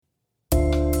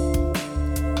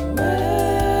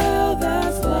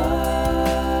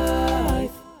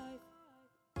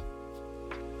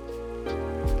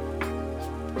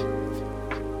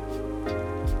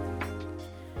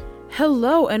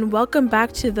Hello and welcome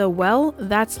back to the Well,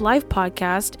 That's Life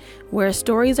podcast, where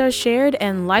stories are shared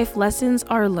and life lessons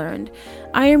are learned.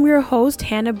 I am your host,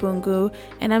 Hannah Bungu,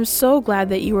 and I'm so glad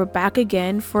that you are back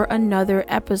again for another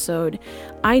episode.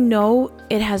 I know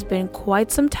it has been quite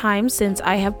some time since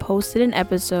I have posted an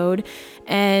episode,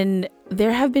 and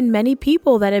there have been many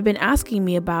people that have been asking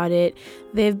me about it.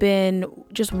 They've been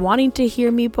just wanting to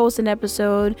hear me post an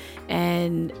episode,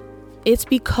 and it's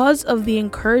because of the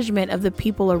encouragement of the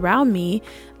people around me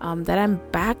that I'm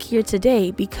back here today,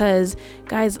 because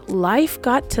guys, life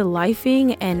got to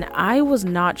lifing and I was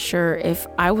not sure if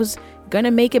I was gonna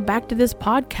make it back to this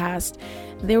podcast.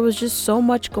 There was just so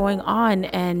much going on,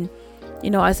 and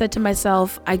I said to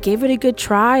myself, I gave it a good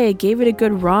try, I gave it a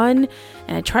good run,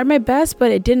 and I tried my best, but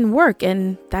it didn't work,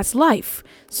 and that's life.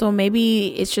 So maybe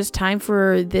it's just time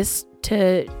for this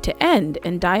to end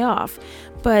and die off.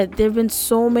 But there have been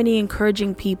so many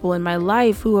encouraging people in my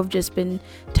life who have just been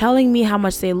telling me how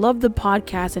much they love the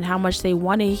podcast and how much they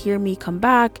want to hear me come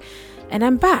back, and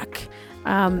I'm back.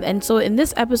 And so in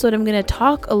this episode, I'm going to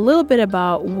talk a little bit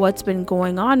about what's been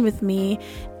going on with me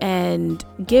and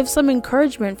give some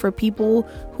encouragement for people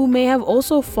who may have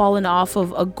also fallen off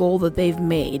of a goal that they've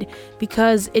made,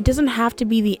 because it doesn't have to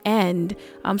be the end.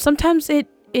 Sometimes it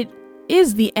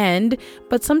is the end,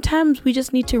 but sometimes we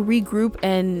just need to regroup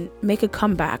and make a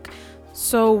comeback.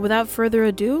 So without further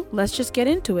ado, let's just get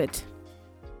into it.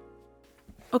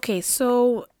 Okay,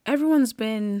 so everyone's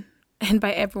been, and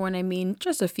by everyone I mean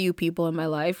just a few people in my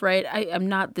life, right? I'm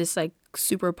not this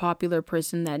super popular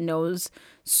person that knows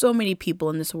so many people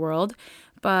in this world,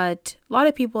 but a lot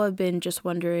of people have been just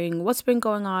wondering what's been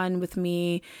going on with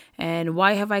me and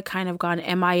why have I kind of gone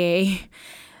MIA.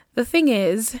 The thing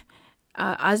is,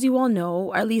 as you all know,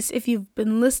 or at least if you've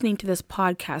been listening to this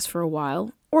podcast for a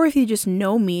while, or if you just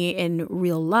know me in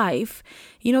real life,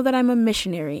 you know that I'm a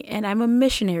missionary and I'm a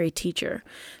missionary teacher.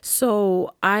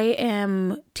 So I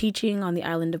am teaching on the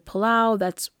island of Palau.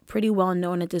 That's pretty well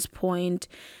known at this point.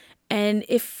 And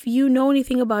if you know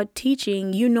anything about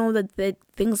teaching, you know that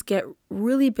things get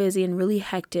really busy and really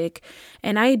hectic.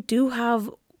 And I do have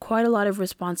quite a lot of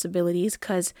responsibilities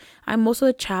because I'm also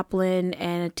a chaplain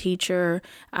and a teacher.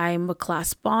 I'm a class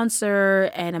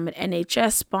sponsor and I'm an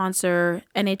NHS sponsor.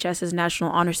 NHS is National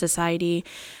Honor Society.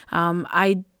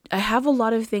 I have a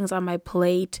lot of things on my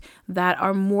plate that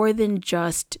are more than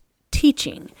just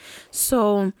teaching.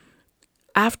 So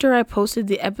after I posted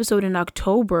the episode in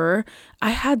October,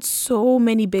 I had so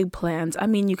many big plans. I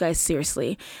mean, you guys,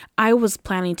 seriously, I was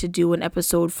planning to do an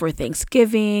episode for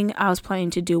Thanksgiving. I was planning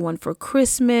to do one for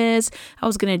Christmas. I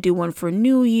was going to do one for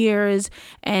New Year's.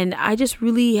 And I just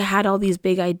really had all these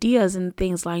big ideas and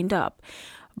things lined up.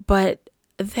 But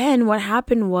then what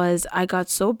happened was I got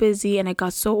so busy and I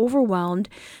got so overwhelmed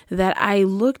that I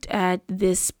looked at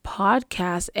this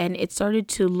podcast and it started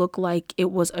to look like it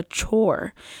was a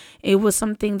chore. It was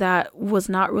something that was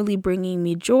not really bringing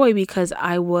me joy because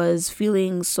I was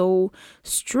feeling so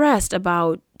stressed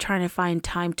about trying to find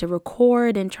time to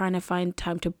record and trying to find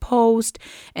time to post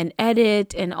and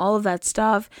edit and all of that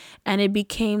stuff. And it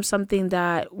became something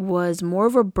that was more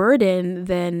of a burden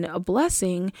than a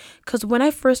blessing. Because when I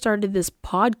first started this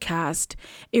podcast,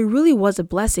 it really was a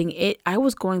blessing. I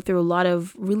was going through a lot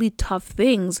of really tough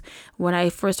things when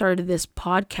I first started this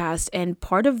podcast. And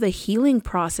part of the healing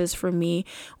process for me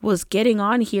was getting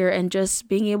on here and just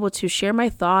being able to share my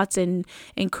thoughts and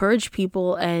encourage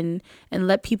people and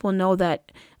let people know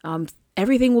that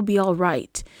everything will be all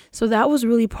right. So that was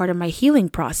really part of my healing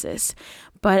process.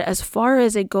 But as far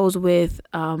as it goes with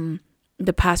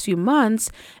the past few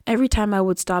months, every time I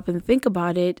would stop and think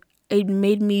about it, it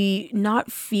made me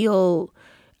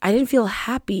I didn't feel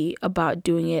happy about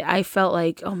doing it. I felt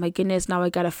like, oh my goodness, now I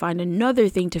got to find another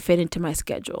thing to fit into my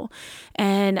schedule.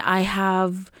 And I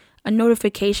have a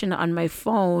notification on my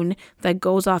phone that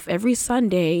goes off every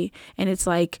Sunday, and it's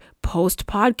like post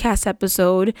podcast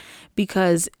episode,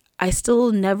 because I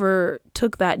still never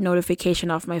took that notification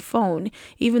off my phone,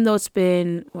 even though it's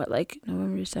been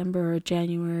November, December,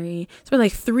 January. It's been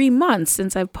 3 months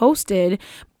since I've posted,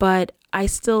 but I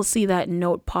still see that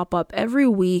note pop up every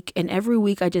week, and every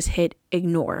week I just hit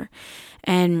ignore.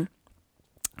 And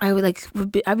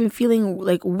I've been feeling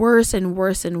worse and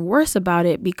worse and worse about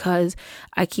it, because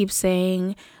I keep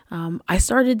saying, I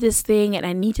started this thing and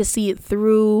I need to see it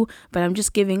through, but I'm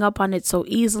just giving up on it so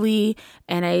easily.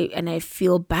 And I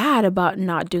feel bad about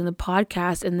not doing the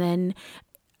podcast. And then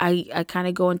I kind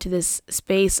of go into this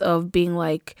space of being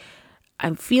like,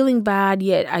 I'm feeling bad,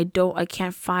 yet I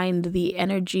can't find the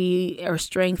energy or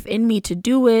strength in me to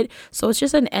do it. So it's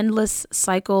just an endless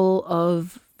cycle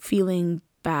of feeling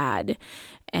bad.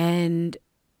 And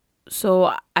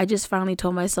So I just finally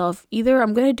told myself either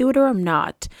I'm going to do it or I'm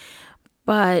not.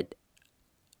 But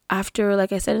after,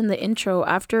 like I said in the intro,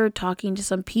 after talking to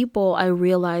some people, I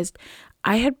realized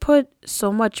I had put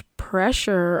so much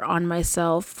pressure on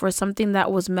myself for something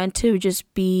that was meant to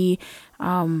just be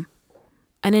an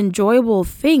enjoyable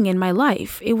thing in my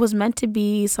life. It was meant to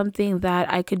be something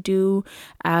that I could do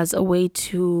as a way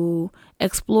to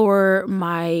explore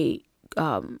my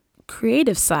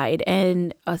creative side,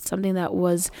 and something that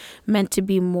was meant to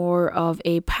be more of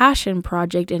a passion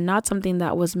project and not something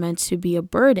that was meant to be a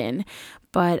burden.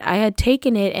 But I had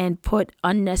taken it and put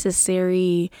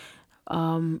unnecessary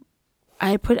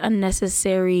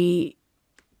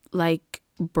like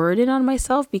burden on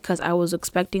myself, because I was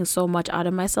expecting so much out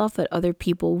of myself that other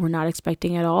people were not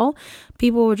expecting at all.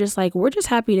 People were just like, we're just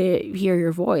happy to hear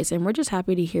your voice, and we're just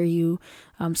happy to hear you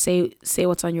say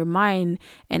what's on your mind.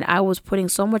 And I was putting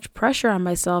so much pressure on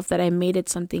myself that I made it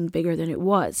something bigger than it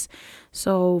was.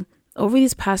 So over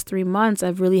these past 3 months,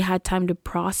 I've really had time to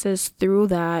process through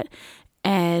that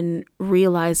and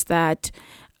realize that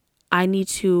I need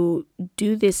to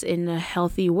do this in a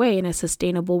healthy way, in a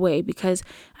sustainable way, because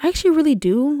I actually really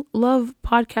do love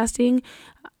podcasting.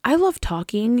 I love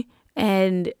talking,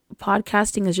 and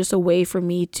podcasting is just a way for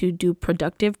me to do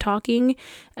productive talking.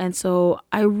 And so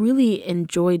I really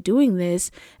enjoy doing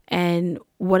this. And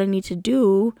what I need to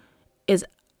do is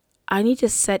I need to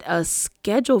set a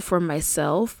schedule for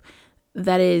myself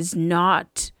that is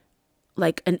not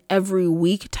like an every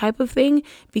week type of thing,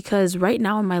 because right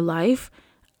now in my life,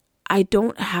 I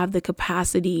don't have the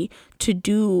capacity to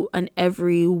do an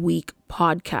every week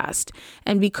podcast.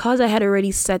 And because I had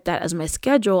already set that as my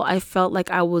schedule, I felt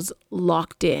like I was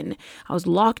locked in. I was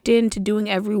locked into doing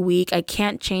every week. I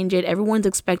can't change it. Everyone's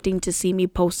expecting to see me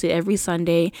post it every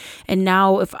Sunday. And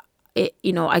now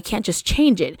I can't just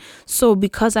change it. So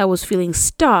because I was feeling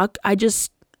stuck, I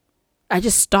just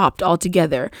stopped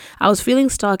altogether. I was feeling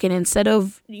stuck, and instead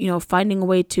of, finding a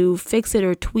way to fix it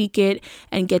or tweak it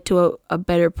and get to a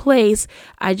better place,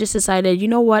 I just decided, you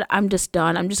know what, I'm just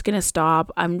done. I'm just going to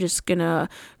stop. I'm just going to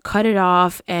cut it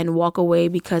off and walk away,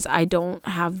 because I don't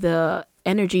have the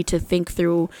energy to think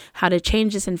through how to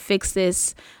change this and fix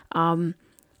this.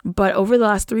 But over the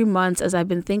last 3 months, as I've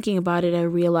been thinking about it, I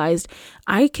realized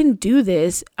I can do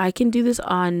this. I can do this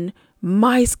on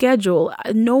my schedule.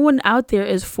 No one out there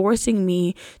is forcing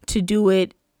me to do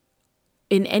it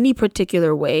in any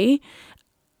particular way.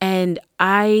 And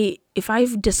if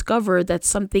I've discovered that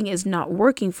something is not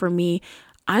working for me,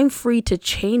 I'm free to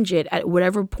change it at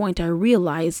whatever point I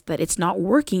realize that it's not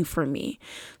working for me.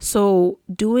 So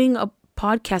doing a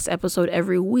podcast episode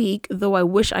every week, though I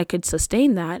wish I could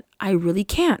sustain that, I really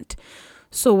can't.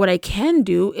 So what I can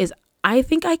do is I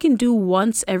think I can do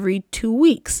once every 2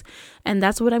 weeks, and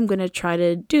that's what I'm going to try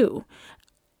to do.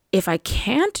 If I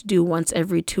can't do once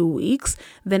every 2 weeks,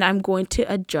 then I'm going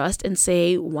to adjust and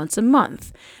say once a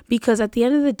month, because at the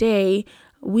end of the day,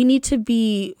 we need to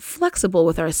be flexible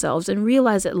with ourselves and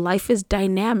realize that life is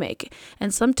dynamic.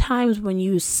 And sometimes when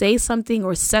you say something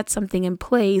or set something in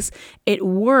place, it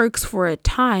works for a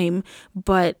time,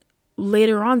 but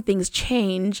later on things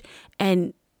change,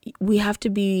 and we have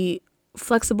to be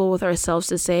flexible with ourselves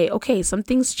to say, okay,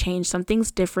 something's changed,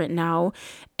 something's different now,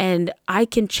 and I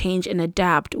can change and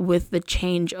adapt with the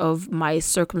change of my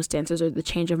circumstances or the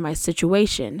change of my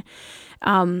situation.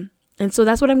 And so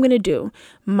that's what I'm going to do.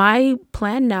 My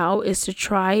plan now is to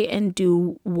try and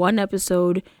do one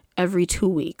episode every 2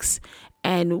 weeks,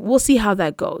 and we'll see how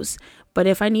that goes. But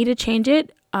if I need to change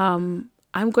it, I'm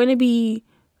going to be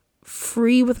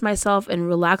free with myself and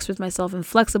relaxed with myself and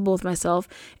flexible with myself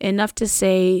enough to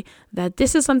say that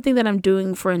this is something that I'm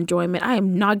doing for enjoyment. I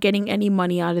am not getting any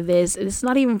money out of this. It's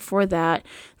not even for that.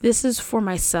 This is for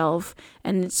myself.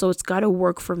 And so it's got to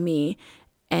work for me.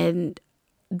 And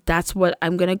that's what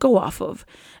I'm going to go off of.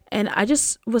 And I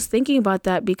just was thinking about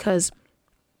that because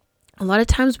a lot of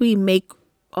times we make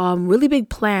really big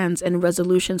plans and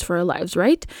resolutions for our lives,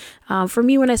 right? For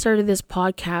me, when I started this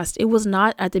podcast, it was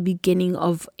not at the beginning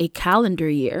of a calendar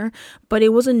year, but it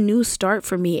was a new start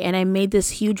for me. And I made this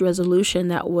huge resolution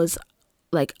that was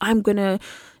like, I'm going to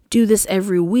do this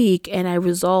every week. And I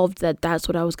resolved that that's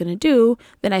what I was going to do.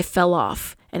 Then I fell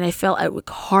off, and I fell at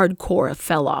hardcore,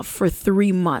 fell off for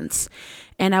 3 months.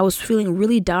 And I was feeling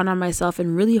really down on myself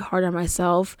and really hard on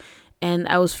myself. And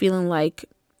I was feeling like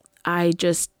I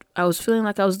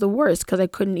was the worst because I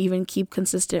couldn't even keep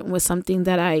consistent with something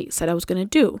that I said I was going to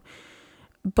do.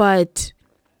 But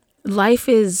life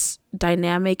is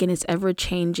dynamic and it's ever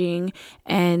changing,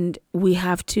 and we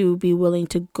have to be willing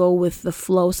to go with the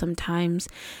flow sometimes.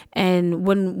 And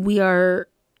when we are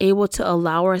able to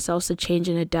allow ourselves to change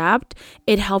and adapt,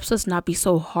 it helps us not be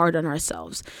so hard on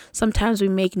ourselves. Sometimes we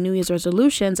make New Year's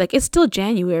resolutions, like it's still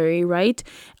January, right?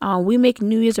 We make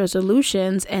New Year's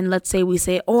resolutions, and let's say we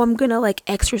say, oh, I'm gonna like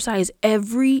exercise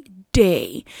every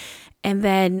day, and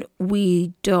then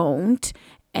we don't,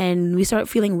 and we start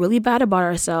feeling really bad about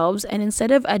ourselves. And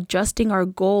instead of adjusting our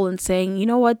goal and saying, you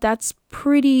know what, that's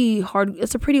pretty hard,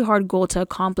 it's a pretty hard goal to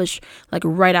accomplish like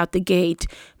right out the gate,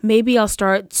 maybe I'll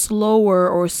start slower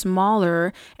or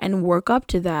smaller and work up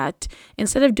to that.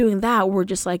 Instead of doing that, we're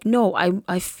just like, no,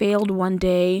 I failed one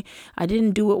day, I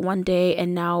didn't do it one day,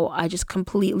 and now I just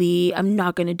completely, I'm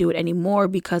not going to do it anymore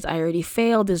because I already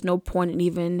failed. There's no point in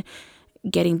even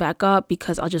getting back up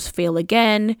because I'll just fail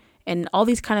again. And all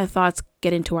these kind of thoughts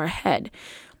get into our head.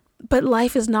 But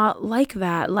life is not like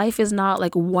that. Life is not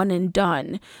like one and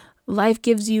done. Life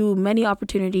gives you many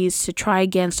opportunities to try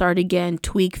again, start again,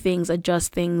 tweak things,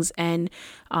 adjust things, and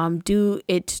do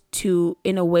it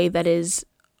in a way that is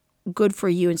good for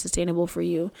you and sustainable for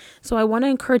you. So I want to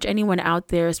encourage anyone out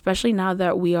there, especially now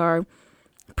that we are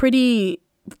pretty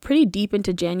deep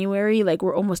into January, like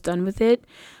we're almost done with it.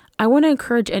 I want to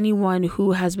encourage anyone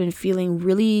who has been feeling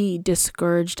really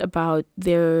discouraged about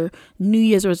their New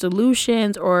Year's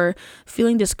resolutions or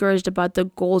feeling discouraged about the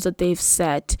goals that they've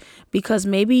set, because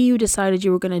maybe you decided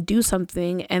you were going to do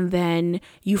something and then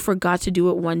you forgot to do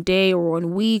it one day or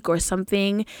 1 week or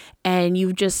something, and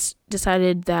you've just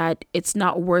decided that it's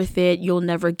not worth it, you'll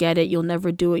never get it, you'll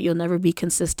never do it, you'll never be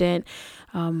consistent.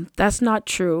 That's not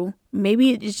true.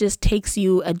 Maybe it just takes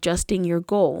you adjusting your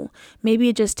goal. Maybe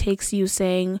it just takes you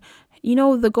saying, you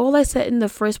know, the goal I set in the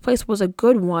first place was a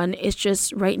good one. It's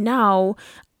just right now,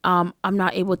 I'm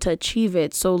not able to achieve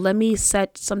it. So let me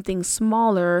set something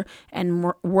smaller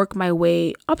and work my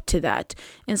way up to that.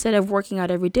 Instead of working out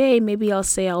every day, maybe I'll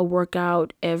say I'll work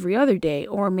out every other day,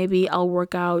 or maybe I'll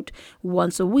work out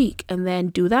once a week and then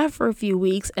do that for a few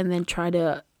weeks and then try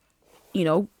to,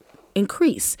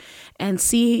 increase and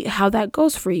see how that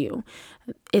goes for you.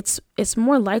 It's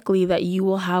more likely that you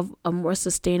will have a more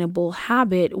sustainable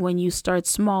habit when you start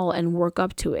small and work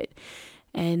up to it.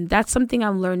 And that's something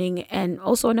I'm learning. And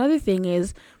also another thing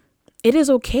is, it is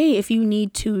okay if you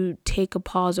need to take a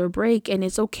pause or break, and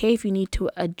it's okay if you need to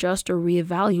adjust or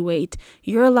reevaluate.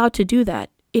 You're allowed to do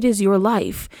that. It is your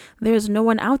life. There's no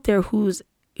one out there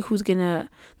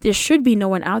there should be no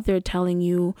one out there telling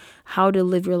you how to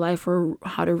live your life or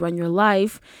how to run your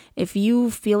life. If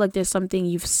you feel like there's something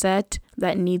you've set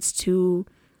that needs to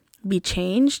be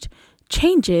changed,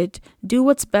 change it. Do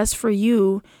what's best for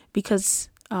you, because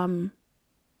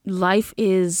life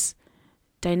is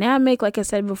dynamic. Like I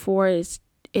said before,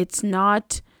 it's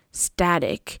not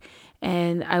static,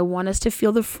 and I want us to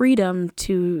feel the freedom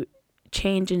to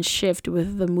change and shift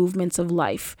with the movements of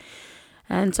life.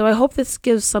 And so I hope this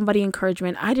gives somebody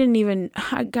encouragement. I did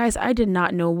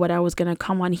not know what I was going to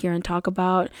come on here and talk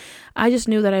about. I just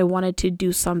knew that I wanted to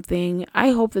do something.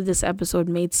 I hope that this episode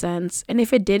made sense. And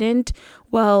if it didn't,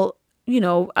 well,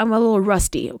 I'm a little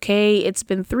rusty, okay? It's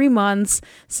been 3 months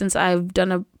since I've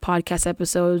done a podcast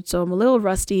episode, so I'm a little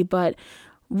rusty. But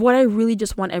what I really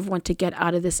just want everyone to get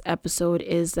out of this episode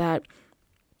is that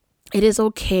it is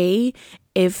okay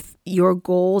if your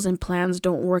goals and plans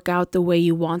don't work out the way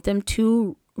you want them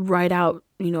to right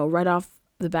off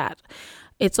the bat.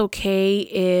 It's okay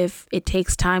if it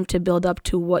takes time to build up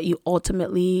to what you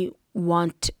ultimately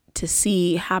want to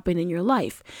see happen in your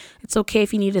life. It's okay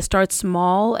if you need to start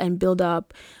small and build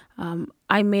up.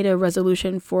 I made a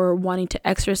resolution for wanting to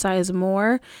exercise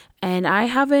more, and I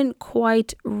haven't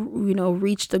quite,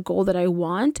 reached the goal that I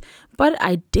want, but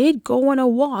I did go on a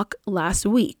walk last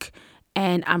week,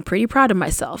 and I'm pretty proud of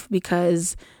myself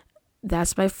because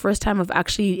that's my first time of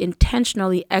actually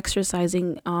intentionally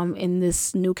exercising in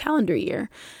this new calendar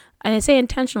year. And I say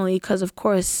intentionally because, of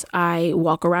course, I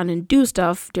walk around and do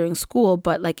stuff during school,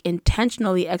 but like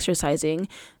intentionally exercising,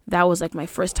 that was like my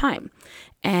first time.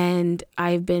 And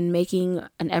I've been making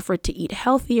an effort to eat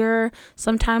healthier.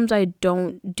 Sometimes I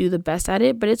don't do the best at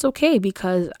it, but it's okay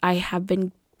because I have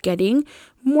been getting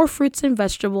more fruits and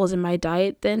vegetables in my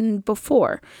diet than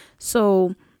before.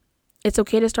 So it's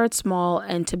okay to start small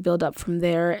and to build up from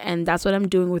there. And that's what I'm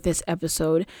doing with this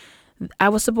episode. I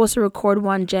was supposed to record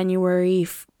one January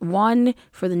 1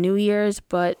 for the New Year's,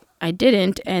 but I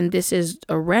didn't. And this is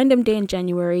a random day in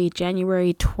January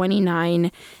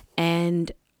 29,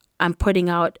 and I'm putting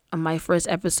out my first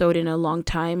episode in a long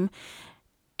time.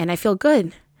 And I feel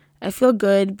good. I feel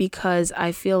good because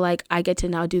I feel like I get to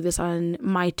now do this on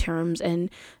my terms,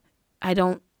 and I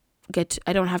don't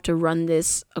don't have to run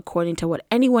this according to what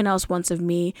anyone else wants of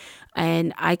me,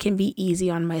 and I can be easy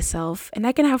on myself and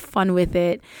I can have fun with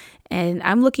it. And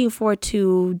I'm looking forward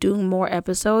to doing more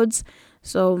episodes.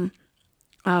 So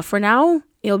for now,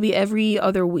 it'll be every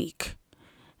other week,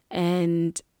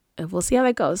 and we'll see how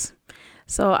that goes.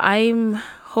 So I'm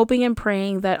hoping and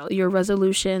praying that your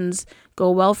resolutions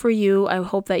go well for you. I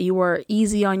hope that you are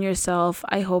easy on yourself.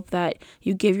 I hope that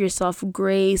you give yourself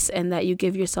grace and that you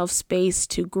give yourself space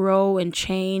to grow and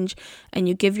change, and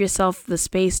you give yourself the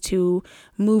space to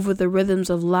move with the rhythms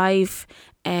of life.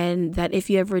 And that if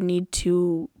you ever need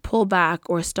to pull back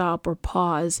or stop or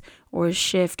pause or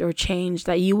shift or change,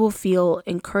 that you will feel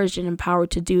encouraged and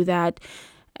empowered to do that,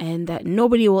 and that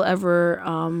nobody will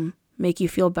ever make you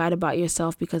feel bad about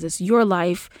yourself, because it's your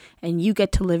life and you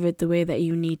get to live it the way that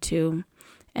you need to.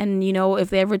 And,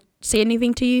 if they ever say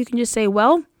anything to you, you can just say,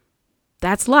 well,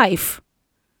 that's life,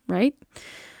 right?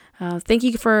 Thank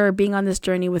you for being on this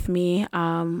journey with me.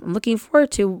 I'm looking forward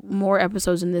to more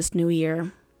episodes in this new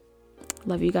year.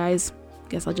 Love you guys.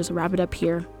 Guess I'll just wrap it up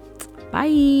here.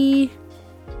 Bye.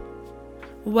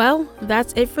 Well,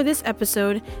 that's it for this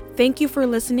episode. Thank you for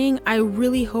listening. I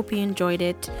really hope you enjoyed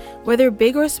it. Whether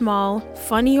big or small,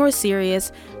 funny or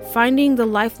serious, finding the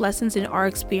life lessons in our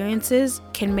experiences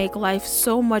can make life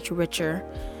so much richer.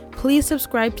 Please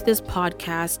subscribe to this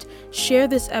podcast, share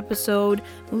this episode,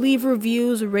 leave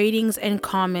reviews, ratings, and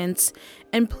comments,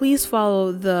 and please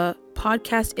follow the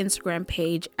podcast Instagram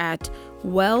page at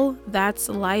Well That's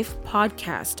Life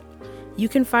Podcast. You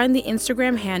can find the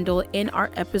Instagram handle in our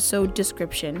episode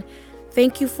description.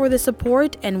 Thank you for the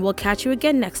support, and we'll catch you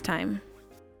again next time.